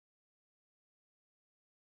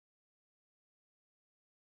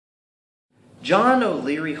John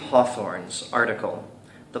O'Leary Hawthorne's article,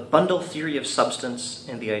 The Bundle Theory of Substance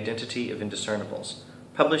and the Identity of Indiscernibles,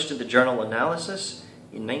 published in the journal Analysis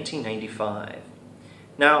in 1995.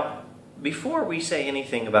 Now, before we say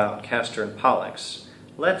anything about Castor and Pollux,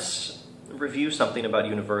 let's review something about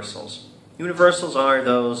universals. Universals are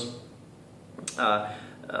those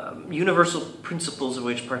universal principles of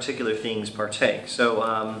which particular things partake.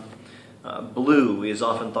 So, blue is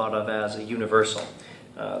often thought of as a universal.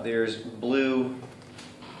 There's blue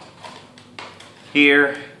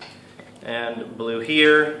here, and blue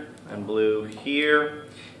here, and blue here,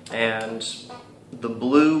 and the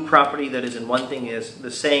blue property that is in one thing is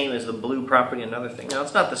the same as the blue property in another thing. Now,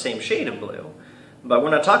 it's not the same shade of blue, but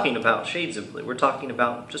we're not talking about shades of blue. We're talking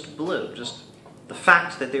about just blue, just the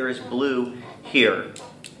fact that there is blue here,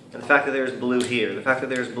 and the fact that there is blue here, the fact that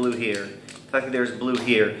there is blue here, the fact that there is blue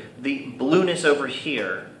here. The blueness over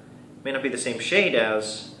here may not be the same shade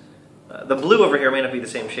as, the blue over here may not be the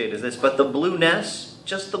same shade as this, but the blueness,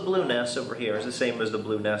 just the blueness over here is the same as the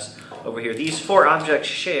blueness over here. These four objects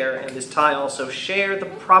share, and this tie also share the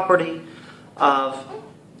property of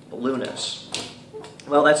blueness.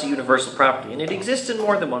 Well, that's a universal property, and it exists in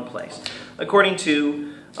more than one place, according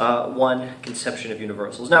to one conception of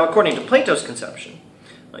universals. Now, according to Plato's conception,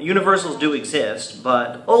 universals do exist,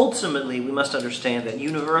 but ultimately we must understand that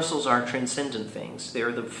universals are transcendent things. They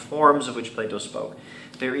are the forms of which Plato spoke.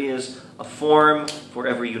 There is a form for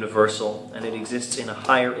every universal, and it exists in a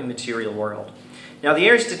higher immaterial world. Now, the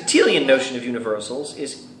Aristotelian notion of universals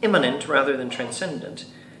is immanent rather than transcendent.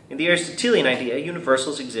 In the Aristotelian idea,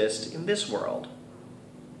 universals exist in this world.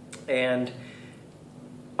 And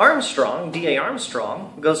Armstrong, D.A.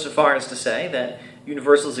 Armstrong, goes so far as to say that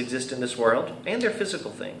universals exist in this world, and they're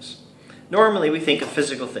physical things. Normally, we think of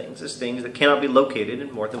physical things as things that cannot be located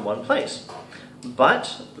in more than one place.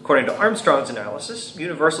 But, according to Armstrong's analysis,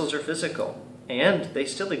 universals are physical, and they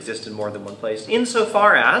still exist in more than one place,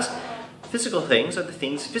 insofar as physical things are the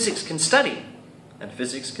things physics can study, and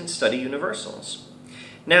physics can study universals.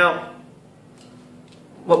 Now,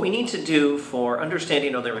 what we need to do for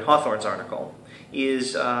understanding O'Leary Hawthorne's article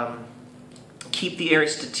is keep the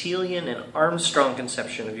Aristotelian and Armstrong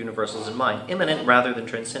conception of universals in mind, immanent rather than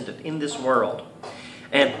transcendent in this world.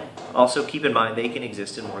 And also keep in mind they can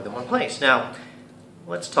exist in more than one place. Now,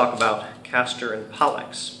 let's talk about Castor and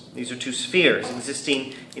Pollux. These are two spheres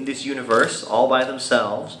existing in this universe all by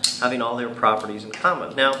themselves, having all their properties in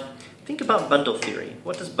common. Now, think about bundle theory.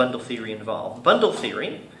 What does bundle theory involve? Bundle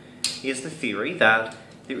theory is the theory that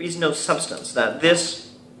there is no substance, that this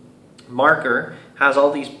marker has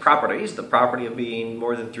all these properties, the property of being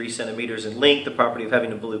more than 3 centimeters in length, the property of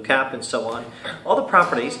having a blue cap, and so on. All the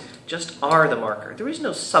properties just are the marker. There is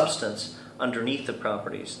no substance underneath the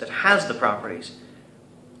properties that has the properties.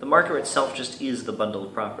 The marker itself just is the bundle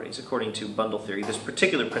of properties, according to bundle theory, this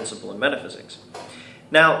particular principle in metaphysics.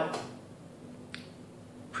 Now,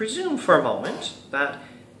 presume for a moment that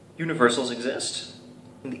universals exist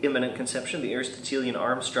in the immanent conception, the Aristotelian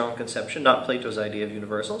Armstrong conception, not Plato's idea of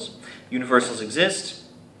universals. Universals exist.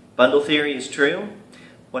 Bundle theory is true.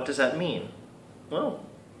 What does that mean? Well,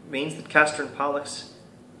 it means that Castor and Pollux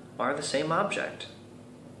are the same object.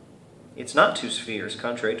 It's not two spheres,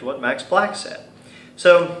 contrary to what Max Planck said.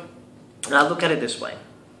 So, now look at it this way.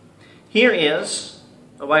 Here is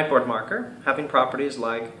a whiteboard marker having properties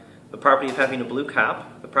like the property of having a blue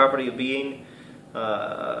cap, the property of being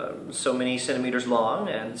so many centimeters long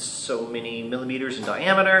and so many millimeters in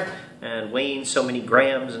diameter and weighing so many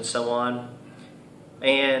grams and so on.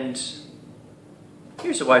 And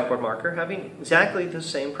here's a whiteboard marker having exactly the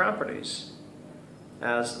same properties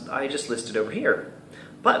as I just listed over here.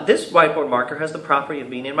 But this whiteboard marker has the property of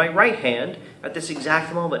being in my right hand at this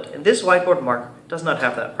exact moment. And this whiteboard marker does not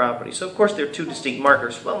have that property. So of course they're two distinct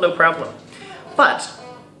markers. Well, no problem. But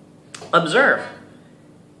observe.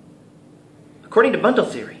 According to bundle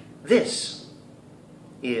theory, this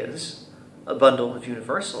is a bundle of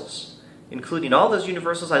universals, including all those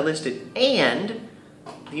universals I listed and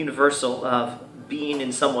the universal of being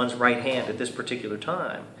in someone's right hand at this particular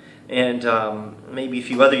time. And maybe a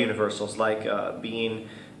few other universals, like being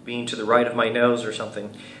to the right of my nose or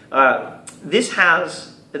something. This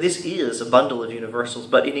is a bundle of universals,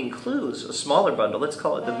 but it includes a smaller bundle. Let's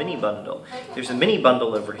call it the mini bundle. There's a mini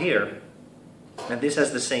bundle over here, and this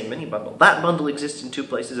has the same mini bundle. That bundle exists in two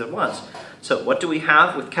places at once. So what do we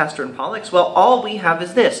have with Castor and Pollux? Well, all we have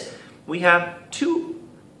is this. We have two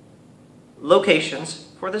locations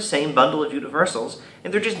for the same bundle of universals,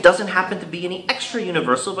 and there just doesn't happen to be any extra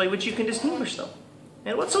universal by which you can distinguish them.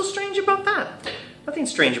 And what's so strange about that? Nothing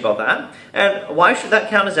strange about that. And why should that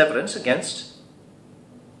count as evidence against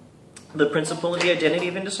the principle of the identity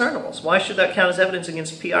of indiscernibles. Why should that count as evidence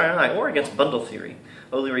against PII or against bundle theory?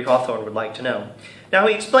 O'Leary Hawthorne would like to know. Now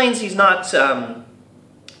he explains he's not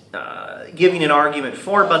giving an argument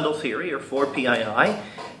for bundle theory or for PII,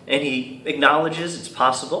 and he acknowledges it's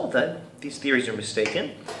possible that these theories are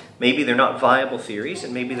mistaken. Maybe they're not viable theories,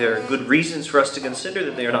 and maybe there are good reasons for us to consider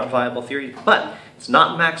that they are not viable theories, but it's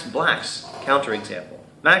not Max Black's counterexample.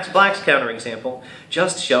 Max Black's counterexample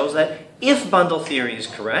just shows that if bundle theory is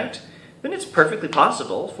correct, then it's perfectly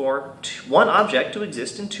possible for one object to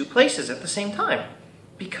exist in two places at the same time,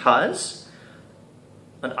 because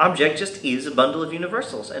an object just is a bundle of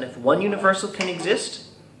universals. And if one universal can exist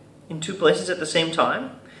in two places at the same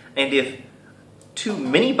time, and if two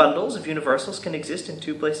many bundles of universals can exist in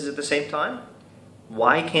two places at the same time,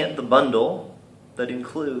 why can't the bundle that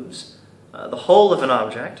includes the whole of an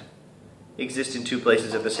object exist in two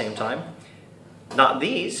places at the same time? Not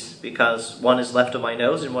these, because one is left of my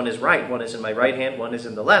nose and one is right. One is in my right hand, one is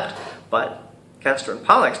in the left. But Castor and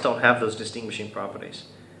Pollux don't have those distinguishing properties.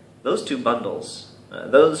 Those two bundles,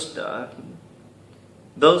 those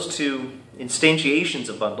two instantiations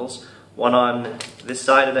of bundles, one on this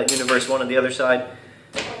side of that universe, one on the other side,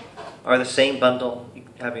 are the same bundle,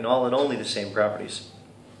 having all and only the same properties.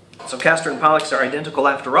 So Castor and Pollux are identical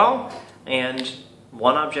after all, and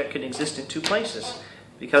one object can exist in two places,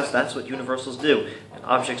 because that's what universals do, and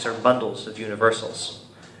objects are bundles of universals.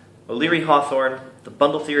 O'Leary Hawthorne, The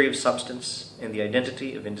Bundle Theory of Substance and the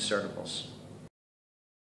Identity of Indiscernibles.